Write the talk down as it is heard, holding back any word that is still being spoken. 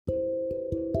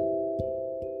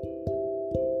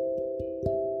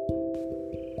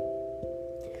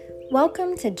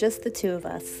Welcome to Just the Two of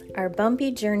Us, our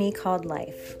bumpy journey called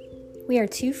life. We are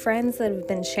two friends that have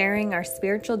been sharing our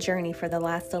spiritual journey for the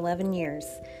last 11 years.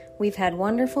 We've had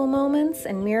wonderful moments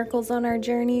and miracles on our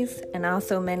journeys, and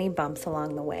also many bumps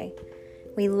along the way.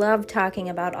 We love talking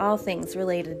about all things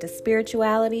related to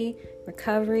spirituality,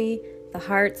 recovery, the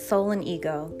heart, soul, and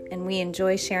ego, and we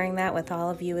enjoy sharing that with all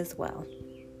of you as well.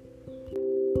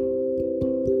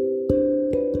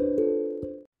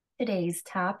 Today's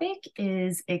topic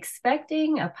is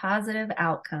expecting a positive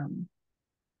outcome.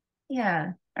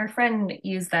 Yeah, our friend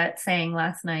used that saying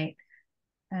last night.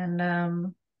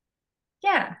 And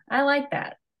yeah, I like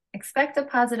that. Expect a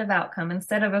positive outcome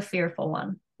instead of a fearful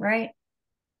one, right?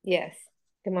 Yes.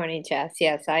 Good morning, Jess.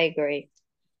 Yes, I agree.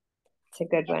 It's a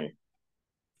good one.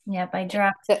 Yep, I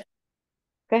dropped. So,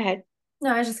 go ahead.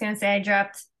 No, I was just gonna say I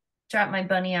dropped my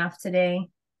bunny off today,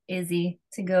 Izzy,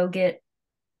 to go get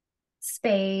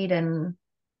spayed, and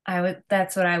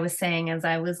that's what I was saying as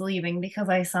I was leaving, because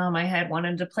I saw my head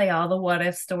wanted to play all the what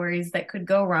if stories that could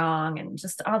go wrong and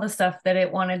just all the stuff that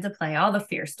it wanted to play, all the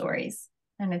fear stories.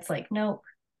 And it's like, nope,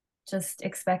 just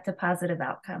expect a positive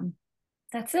outcome.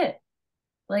 That's it.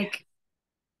 Like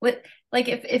with like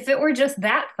if it were just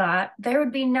that thought, there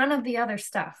would be none of the other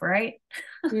stuff, right?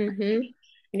 Mm-hmm.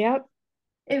 Yep.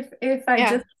 If I Yeah.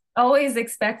 just always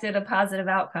expected a positive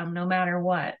outcome no matter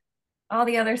what, all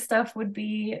the other stuff would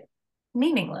be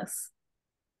meaningless.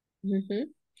 Mm-hmm.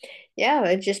 Yeah,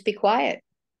 it'd just be quiet,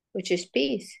 which is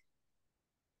peace.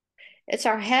 It's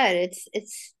our head.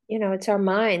 It's our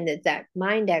mind, that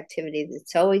mind activity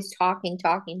that's always talking,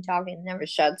 talking, talking, never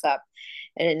shuts up.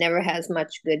 And it never has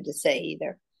much good to say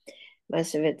either.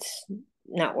 Most of it's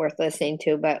not worth listening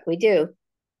to, but we do.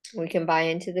 We can buy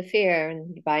into the fear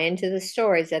and buy into the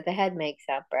stories that the head makes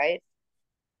up, right?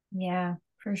 Yeah,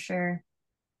 for sure.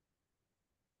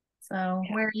 So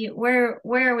Yeah.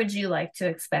 where would you like to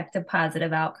expect a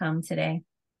positive outcome today?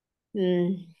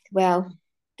 Well,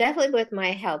 definitely with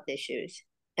my health issues,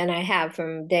 and I have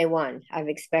from day one. I've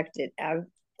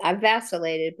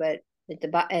vacillated, but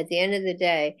at the end of the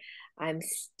day, I'm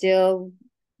still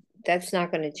that's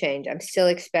not going to change. I'm still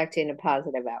expecting a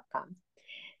positive outcome.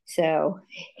 So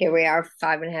here we are,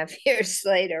 5.5 years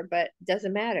later, but it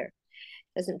doesn't matter.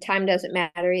 Doesn't Time doesn't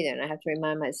matter either, and I have to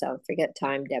remind myself, forget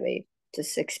time, Debbie.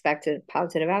 Just expect a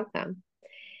positive outcome.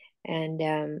 And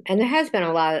there has been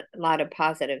a lot of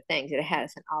positive things. It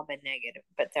hasn't all been negative,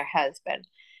 but there has been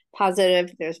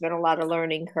positive. There's been a lot of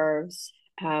learning curves.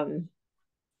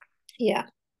 Yeah.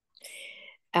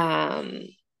 Um,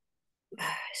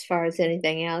 as far as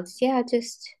anything else, yeah,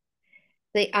 just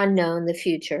the unknown, the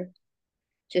future.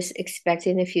 Just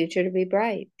expecting the future to be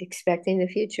bright, expecting the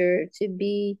future to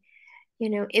be,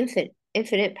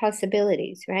 infinite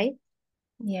possibilities, right?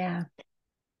 Yeah.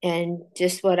 And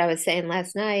just what I was saying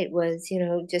last night was,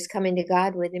 just coming to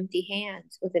God with empty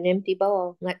hands, with an empty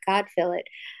bowl, let God fill it.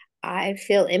 I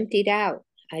feel emptied out.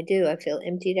 I do. I feel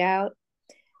emptied out.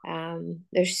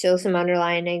 There's still some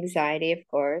underlying anxiety, of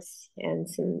course, and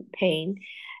some pain,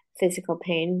 physical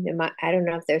pain. I don't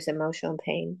know if there's emotional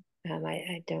pain.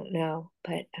 I don't know,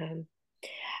 but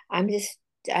I'm just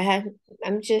I have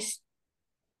I'm just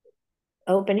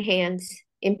open hands,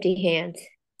 empty hands.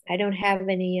 I don't have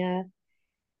any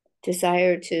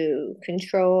desire to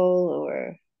control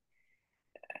or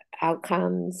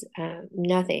outcomes.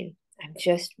 Nothing. I'm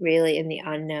just really in the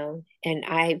unknown, and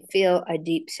I feel a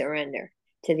deep surrender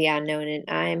to the unknown. And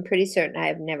I'm pretty certain I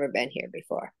have never been here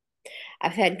before.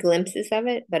 I've had glimpses of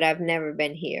it, but I've never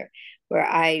been here where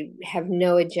I have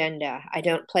no agenda. I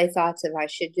don't play thoughts of I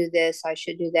should do this, I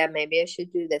should do that, maybe I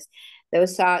should do this.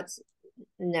 Those thoughts,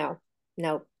 no,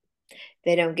 no,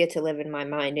 they don't get to live in my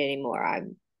mind anymore. I've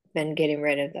been getting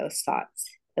rid of those thoughts.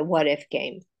 The what if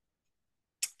game.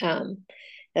 Um,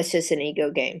 that's just an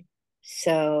ego game.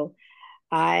 So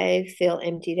I feel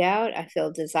emptied out. I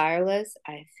feel desireless.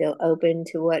 I feel open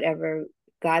to whatever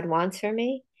God wants for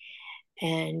me.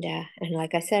 And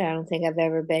like I said, I don't think I've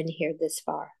ever been here this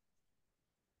far.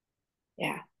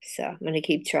 Yeah. So I'm gonna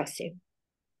keep trusting.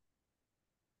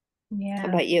 How Yeah.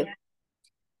 about you?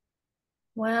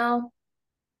 Well,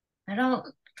 I don't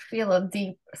feel a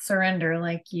deep surrender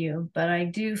like you, but I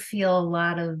do feel a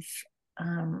lot of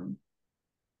um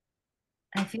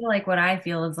I feel like what I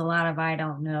feel is a lot of I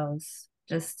don't knows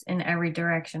just in every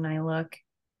direction I look.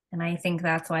 And I think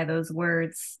that's why those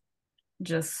words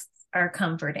just are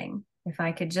comforting. If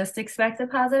I could just expect a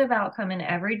positive outcome in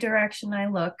every direction I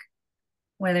look,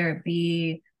 whether it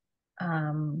be,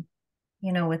 um,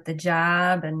 with the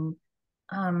job and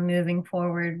moving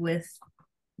forward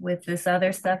with this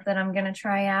other stuff that I'm going to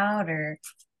try out, or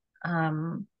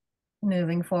um,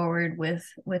 moving forward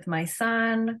with my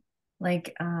son,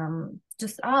 like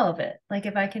just all of it. Like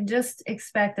if I can just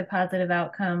expect a positive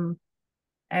outcome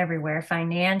everywhere,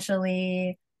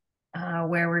 financially,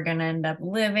 where we're going to end up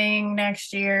living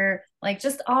next year, like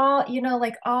just all,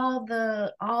 like all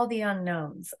the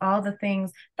unknowns, all the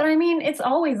things. But I mean, it's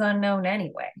always unknown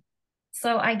anyway.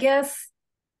 So I guess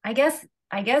I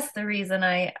guess the reason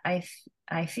I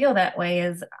feel that way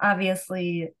is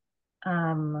obviously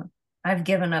I've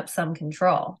given up some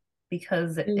control,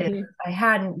 because if Hmm. I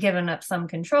hadn't given up some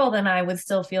control, then I would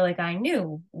still feel like I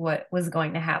knew what was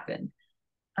going to happen.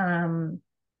 Um,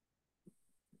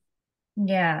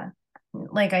 yeah,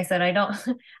 like I said, I don't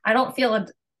I don't feel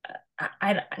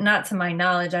not to my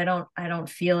knowledge, I don't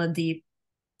feel a deep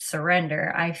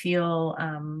surrender. I feel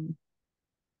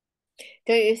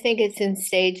Don't you think it's in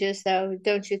stages though?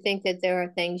 Don't you think that there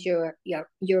are things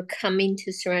you're coming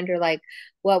to surrender? Like,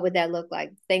 what would that look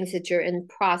like? Things that you're in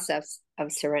process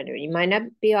of surrender. You might not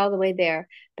be all the way there,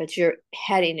 but you're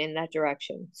heading in that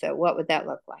direction. So what would that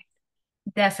look like?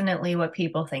 definitely what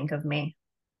people think of me.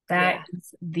 That Yeah.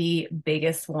 is the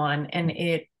biggest one, and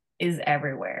it is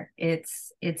everywhere.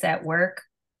 It's at work,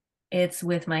 it's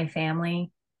with my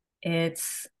family,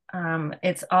 it's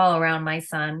all around my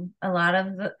son. A lot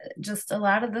of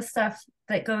the stuff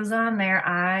that goes on there,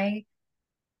 I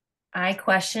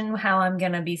question how I'm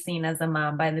going to be seen as a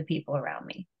mom by the people around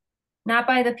me. Not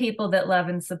by the people that love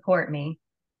and support me,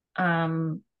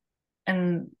 um,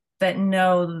 and that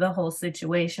know the whole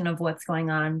situation of what's going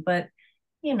on. But,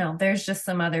 there's just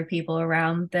some other people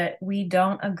around that we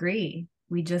don't agree.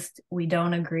 We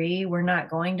don't agree. We're not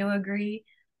going to agree.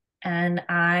 And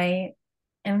I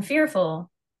am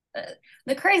fearful. Uh,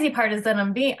 the crazy part is that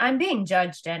I'm being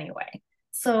judged anyway.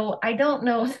 So I don't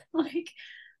know, like,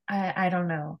 I don't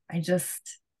know. I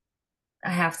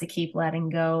have to keep letting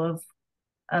go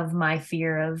of my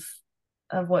fear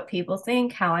of what people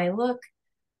think, how I look.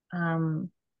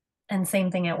 Um, and same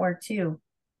thing at work too.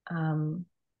 Um,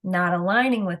 Not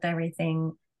aligning with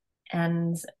everything.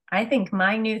 And I think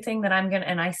my new thing that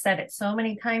and I said it so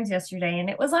many times yesterday, and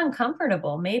it was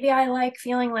uncomfortable. Maybe I like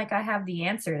feeling like I have the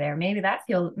answer there. Maybe that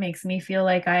makes me feel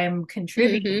like I am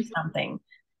contributing Hmm. something.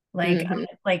 Like, Hmm.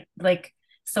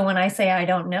 so when I say I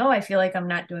don't know, I feel like I'm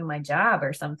not doing my job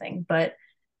or something. But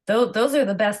those are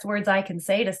the best words I can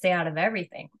say to stay out of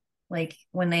everything. Like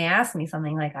when they ask me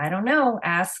something, like, I don't know,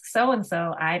 ask so and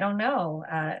so, I don't know.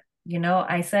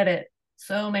 I said it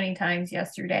so many times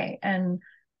yesterday. And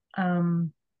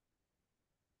um,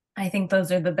 I think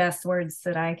those are the best words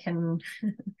that I can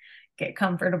get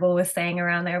comfortable with saying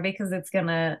around there, because it's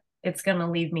gonna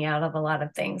leave me out of a lot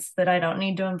of things that I don't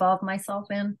need to involve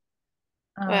myself in.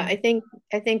 Well, Um, I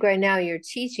think right now you're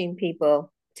teaching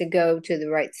people to go to the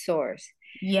right source.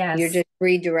 You're yes, just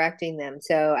redirecting them.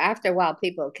 So after a while,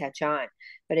 people catch on.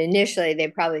 But initially, they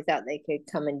probably thought they could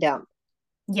come and dump.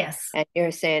 yes, And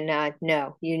you're saying,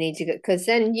 no, you need to go. Because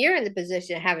then you're in the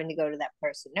position of having to go to that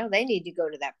person. No, they need to go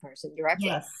to that person directly,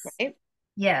 yes, right?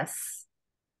 yes,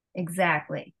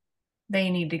 exactly. They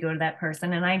need to go to that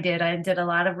person, and I did a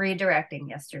lot of redirecting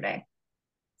yesterday.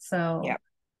 So, Yeah.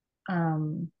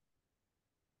 um,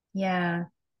 yeah.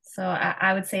 So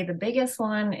I would say the biggest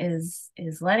one is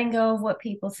letting go of what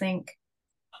people think,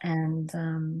 and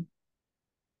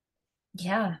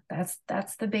yeah,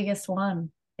 that's the biggest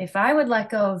one. If I would let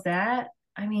go of that,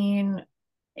 I mean,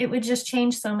 it would just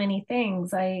change so many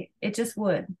things. It just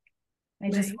would.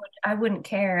 Right. I wouldn't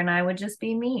care, and I would just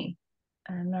be me.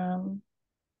 And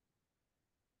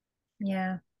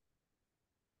yeah,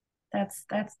 that's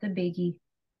the biggie.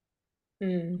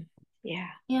 Mm. Yeah.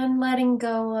 And letting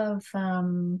go of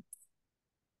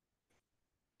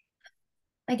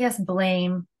I guess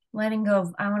blame. I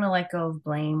want to let go of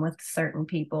blame with certain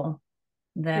people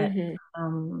that Hmm.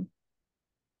 um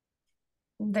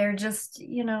they're just,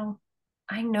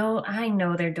 I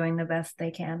know they're doing the best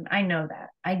they can. I know that.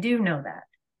 I do know that.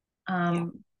 Yeah.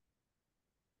 Um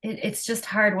it's just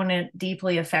hard when it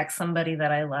deeply affects somebody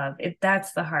that I love.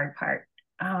 That's the hard part.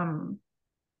 Um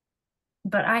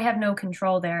but I have no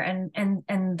control there,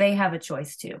 and they have a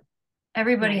choice too.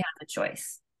 Everybody Right. has a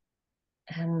choice.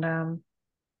 And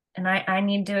I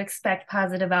need to expect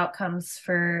positive outcomes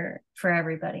for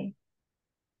everybody.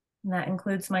 And that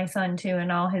includes my son too,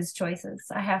 and all his choices.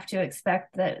 I have to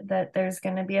expect that there's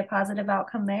going to be a positive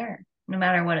outcome there, no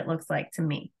matter what it looks like to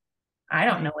me. I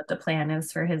don't know Right. what the plan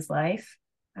is for his life.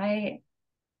 I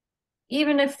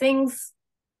Even if things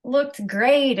looked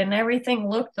great and everything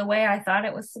looked the way I thought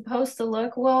it was supposed to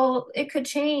look, well, it could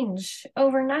change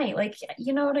overnight. Like,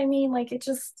 you know what I mean? Like it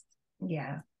just,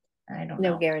 yeah, I don't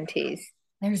No know. guarantees.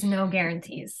 There's no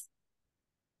guarantees.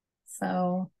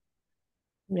 So,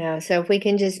 No, so if we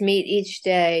can just meet each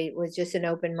day with just an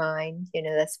open mind,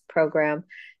 that's the program,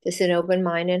 just an open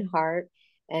mind and heart,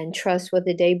 and trust what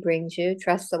the day brings you,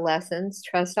 trust the lessons,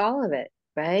 trust all of it,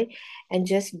 right? And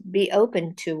just be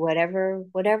open to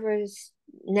whatever's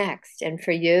next. And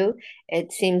for you,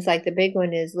 it seems like the big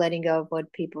one is letting go of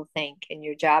what people think, and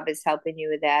your job is helping you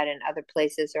with that, and other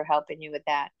places are helping you with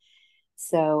that.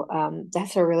 So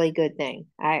that's a really good thing.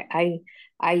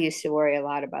 I used to worry a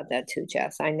lot about that too,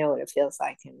 Jess. I know what it feels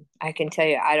like, and I can tell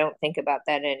you, I don't think about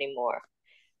that anymore.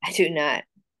 I do not.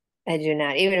 I do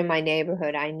not. Even in my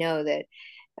neighborhood, I know that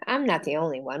I'm not the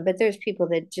only one, but there's people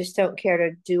that just don't care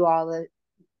to do all the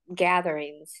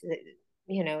gatherings.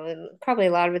 And probably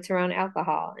a lot of it's around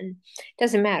alcohol, and it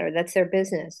doesn't matter. That's their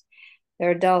business. They're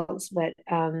adults, but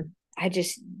I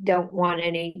just don't want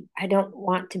any. I don't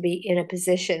want to be in a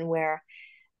position where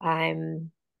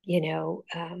I'm, you know,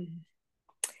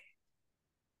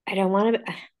 I don't want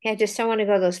to, I just don't want to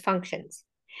go to those functions.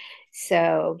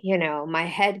 So, my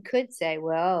head could say,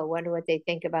 well, I wonder what they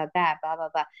think about that, blah, blah,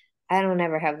 blah. I don't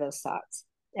ever have those thoughts.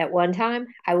 At one time,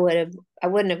 I wouldn't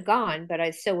have gone, but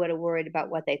I still would have worried about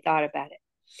what they thought about it.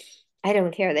 I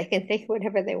don't care. They can think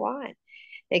whatever they want.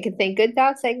 They can think good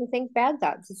thoughts, they can think bad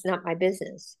thoughts. It's not my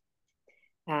business.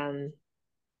 Um,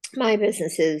 my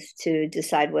business is to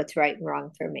decide what's right and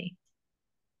wrong for me.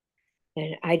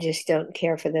 And I just don't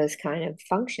care for those kind of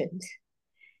functions,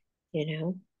 you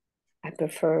know. I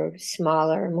prefer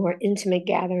smaller, more intimate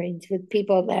gatherings with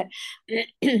people that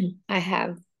I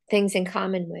have things in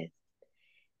common with.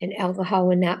 And alcohol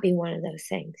would not be one of those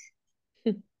things.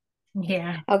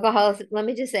 Yeah. Let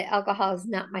me just say, alcohol is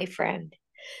not my friend.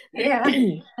 Yeah.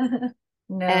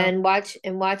 No. And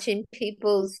watching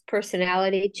people's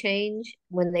personality change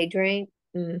when they drink,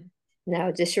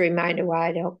 no, just a reminder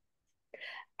why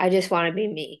I just want to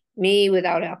be me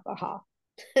without alcohol.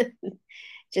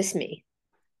 Just me.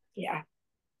 Yeah.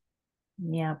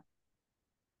 Yep.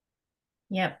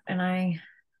 Yep. And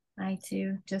I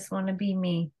too just want to be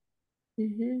me.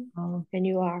 Hmm. Oh, And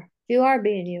you are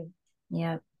being you.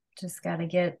 yep. Just gotta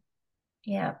get,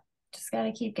 yep. Just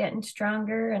gotta keep getting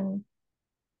stronger and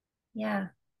yeah,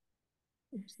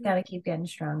 just Mhm. gotta keep getting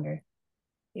stronger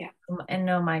Yeah. and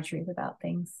know my truth about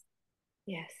things.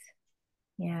 Yes.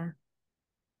 Yeah.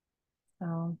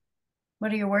 So,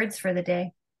 what are your words for the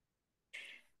day?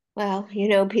 Well,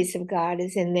 peace of God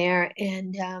is in there,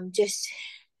 and just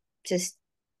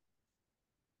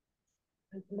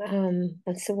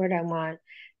what's the word I want?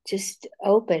 Just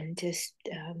open, just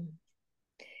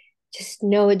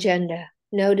no agenda,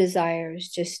 no desires,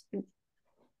 just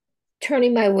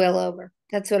turning my will over.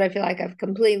 That's what I feel like. I've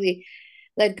completely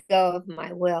let go of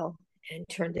my will and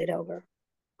turned it over.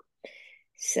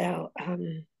 So,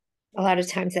 a lot of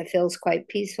times that feels quite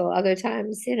peaceful. Other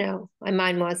times, my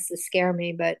mind wants to scare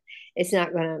me, but it's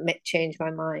not going to change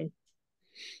my mind.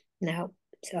 No.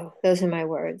 So those are my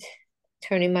words.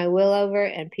 Turning my will over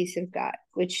and peace of God,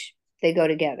 which they go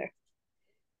together.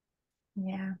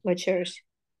 Yeah. What's yours?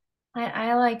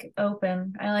 I like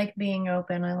open. I like being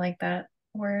open. I like that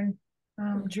word.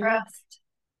 Hmm. Trust.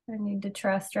 I need to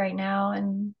trust right now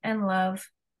and love.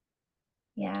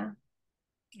 Yeah.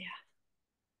 Yeah.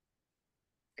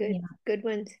 Good. Yeah. Good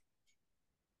ones.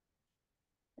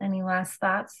 Any last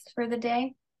thoughts for the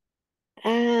day?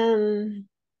 Um,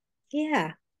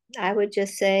 yeah. I would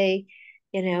just say,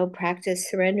 practice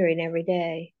surrendering every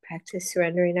day. Practice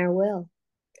surrendering our will.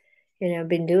 I've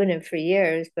been doing it for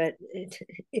years, but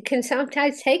it can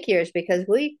sometimes take years because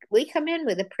we come in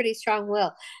with a pretty strong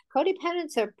will.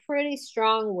 Codependents are pretty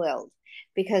strong-willed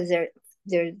because they're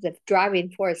the driving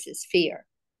force is fear.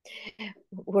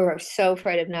 We're so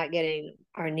afraid of not getting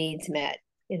our needs met,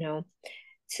 you know,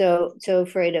 so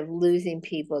afraid of losing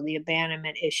people, the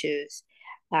abandonment issues.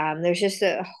 There's just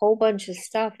a whole bunch of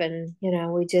stuff, and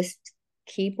we just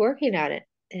keep working on it,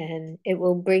 and it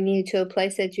will bring you to a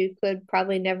place that you could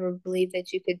probably never believe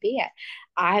that you could be at.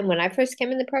 When I first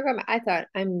came in the program, I thought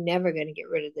I'm never going to get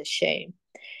rid of this shame.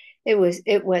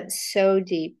 It went so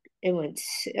deep. It went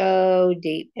so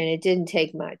deep, and it didn't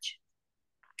take much.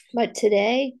 But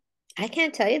today, I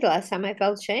can't tell you the last time I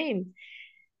felt shame.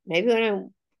 Maybe when I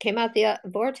came out the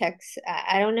vortex,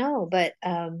 I don't know, but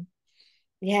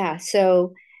yeah.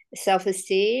 So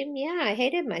self-esteem, yeah, I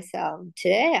hated myself.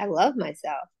 Today, I love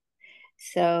myself.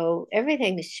 So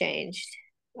everything's changed.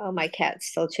 Oh, my cat's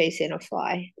still chasing a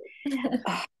fly.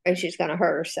 Oh, and she's gonna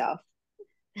hurt herself.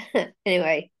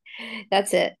 Anyway,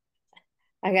 that's it.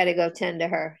 I gotta go tend to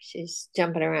her. She's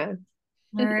jumping around.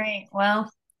 All right. Well,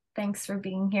 thanks for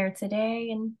being here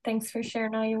today and thanks for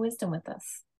sharing all your wisdom with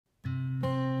us.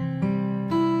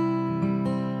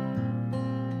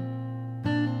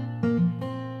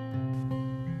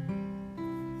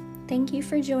 Thank you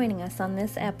for joining us on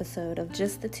this episode of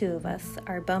Just the Two of Us,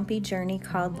 our bumpy journey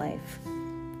called life.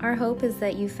 Our hope is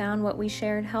that you found what we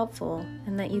shared helpful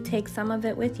and that you take some of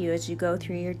it with you as you go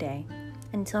through your day.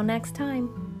 Until next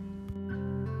time.